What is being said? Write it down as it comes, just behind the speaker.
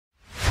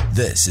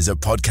This is a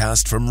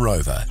podcast from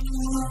Rover.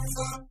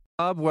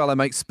 Well, our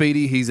mate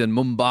Speedy, he's in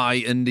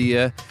Mumbai,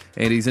 India,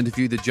 and he's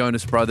interviewed the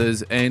Jonas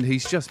Brothers, and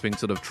he's just been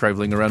sort of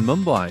travelling around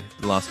Mumbai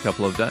the last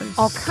couple of days.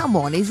 Oh, come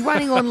on. He's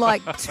running on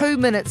like 2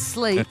 minutes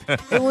sleep.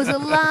 It was a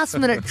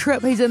last-minute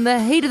trip. He's in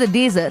the heat of the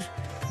desert,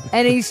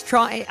 and he's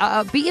trying...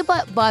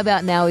 by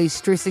about now, he's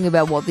stressing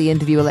about what the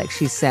interview will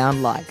actually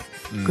sound like.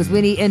 Because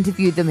when he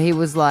interviewed them, he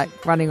was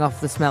like running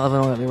off the smell of an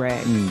oily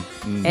rag.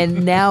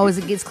 And now as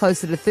it gets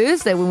closer to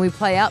Thursday, when we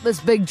play out this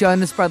big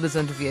Jonas Brothers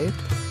interview,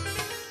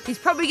 he's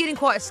probably getting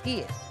quite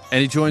scared.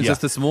 And he joins us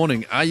this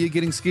morning. Are you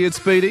getting scared,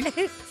 Speedy?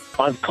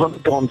 I've kind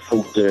of gone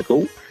full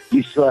circle.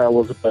 Yesterday I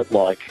was a bit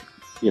like,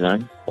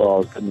 I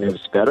was a bit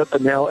nervous about it,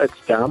 but now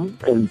it's done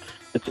and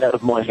it's out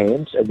of my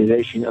hands and there's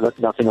actually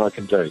nothing I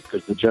can do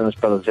because the Jonas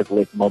Brothers have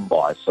left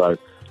Mumbai, so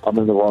I'm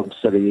in the wrong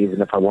city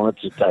even if I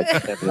wanted to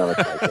have another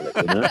take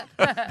at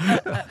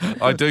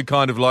it, I do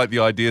kind of like the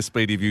idea,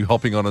 Speedy, of you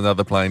hopping on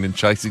another plane and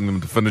chasing them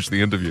to finish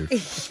the interview.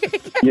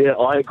 Yeah,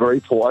 I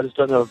agree, Paul. I just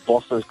don't know if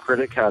Boss's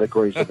credit card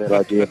agrees with that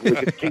idea, but we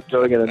could keep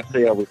doing it and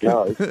see how we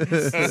go.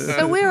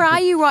 So where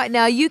are you right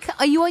now? Are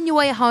you on your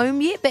way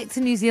home yet, back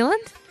to New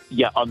Zealand?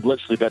 Yeah, I'm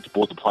literally about to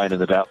board the plane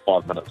in about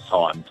 5 minutes'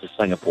 time to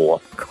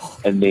Singapore,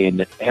 and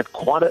then have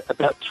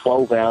about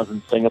 12 hours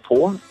in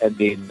Singapore, and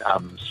then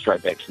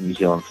straight back to New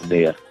Zealand from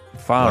there.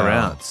 Far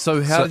out.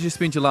 So how did you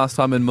spend your last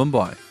time in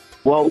Mumbai?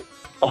 Well,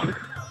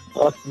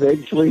 I've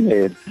actually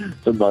had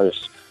the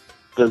most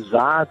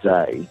bizarre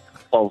day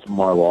of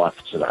my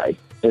life today.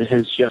 It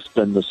has just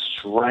been the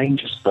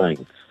strangest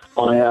thing.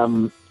 I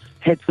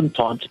had some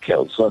time to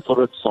kill, so I thought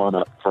I'd sign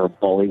up for a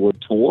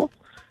Bollywood tour,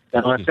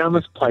 and I found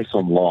this place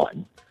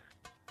online.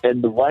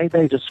 And the way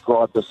they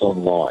described this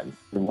online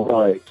and what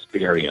I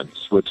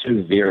experienced were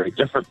two very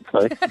different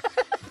things.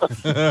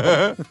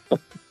 The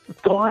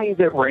guy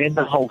that ran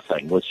the whole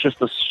thing was just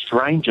the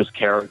strangest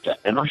character.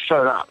 And I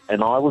showed up,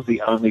 and I was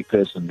the only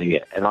person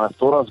there. And I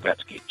thought I was about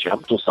to get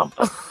jumped or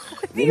something.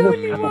 Then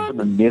this couple from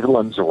the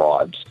Netherlands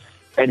arrived,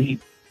 and he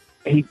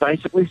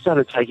basically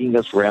started taking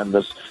us around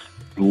this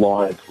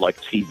live,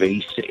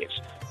 TV set.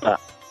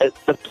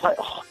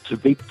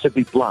 To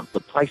be blunt,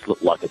 the place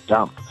looked like a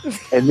dump.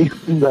 And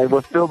then they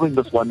were filming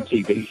this one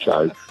TV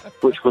show,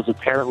 which was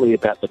apparently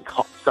about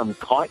some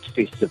kite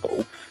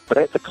festival. But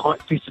at the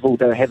kite festival,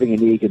 they were having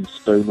an egg and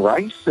spoon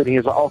race. And he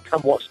was like, "Oh,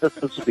 come watch this.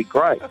 This would be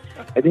great."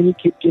 And then he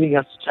kept getting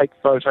us to take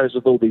photos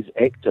with all these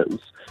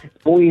actors.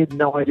 We had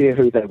no idea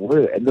who they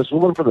were. And this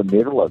woman from the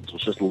Netherlands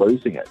was just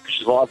losing it.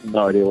 She's like, "I have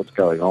no idea what's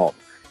going on."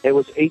 It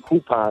was equal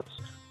parts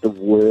the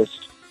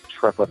worst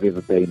trip I've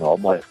ever been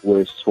on, my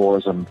worst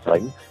tourism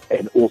thing,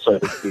 and also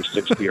the best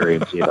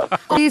experience ever.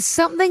 There's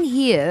something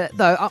here,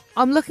 though.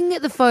 I'm looking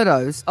at the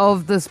photos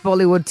of this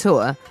Bollywood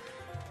tour.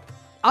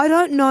 I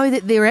don't know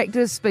that they're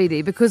actors,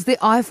 Speedy, because their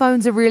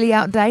iPhones are really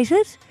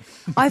outdated.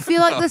 I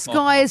feel like this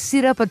guy has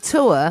set up a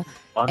tour,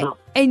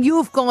 and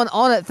you've gone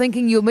on it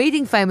thinking you're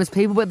meeting famous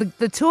people, but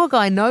the tour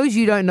guy knows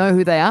you don't know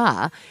who they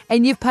are,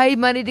 and you've paid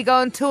money to go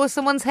and tour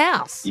someone's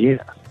house.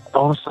 Yeah.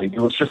 Honestly, it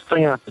was just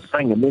thing after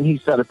thing, and then he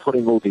started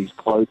putting all these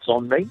clothes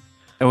on me.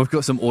 And we've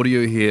got some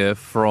audio here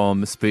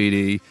from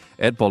Speedy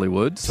at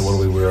Bollywood. So what are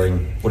we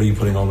wearing? What are you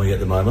putting on me at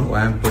the moment?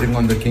 Well, I'm putting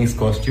on the king's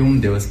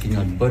costume. There was King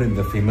Akbar in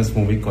the famous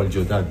movie called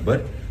Jodha Akbar.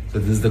 So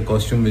this is the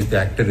costume which the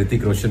actor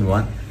Hrithik Roshan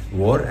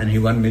wore, and he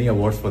won many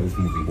awards for this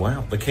movie.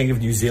 Wow, the King of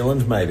New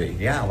Zealand, maybe?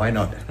 Yeah, why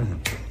not?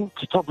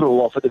 To top it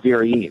all off, at the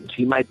very end,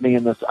 he made me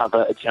and this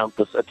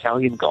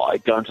Italian guy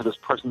go into this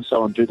prison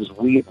cell and do this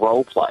weird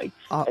role play,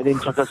 and then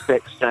took us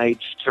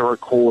backstage to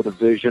record a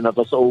version of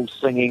us all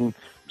singing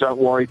 "Don't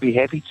Worry, Be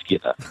Happy"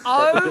 together.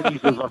 The thing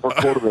is, I've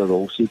recorded it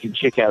all, so you can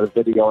check out a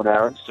video on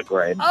our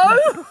Instagram.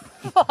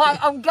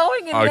 I'm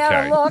going in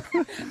now to look.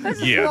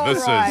 This is not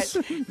right.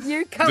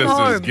 You come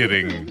home. This is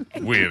getting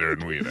weirder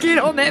and weirder. Get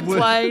on that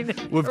plane.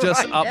 We've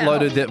just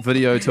uploaded that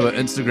video to our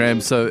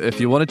Instagram, so if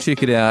you want to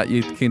check it out,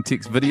 you can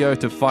text video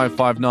to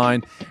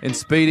 559. And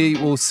Speedy,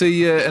 we'll see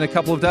you in a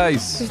couple of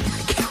days.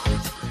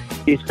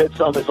 Yes, that's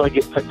if I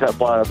get picked up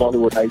by a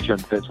Bollywood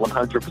agent, that's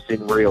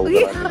 100% real. That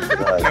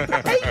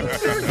I need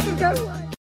to know.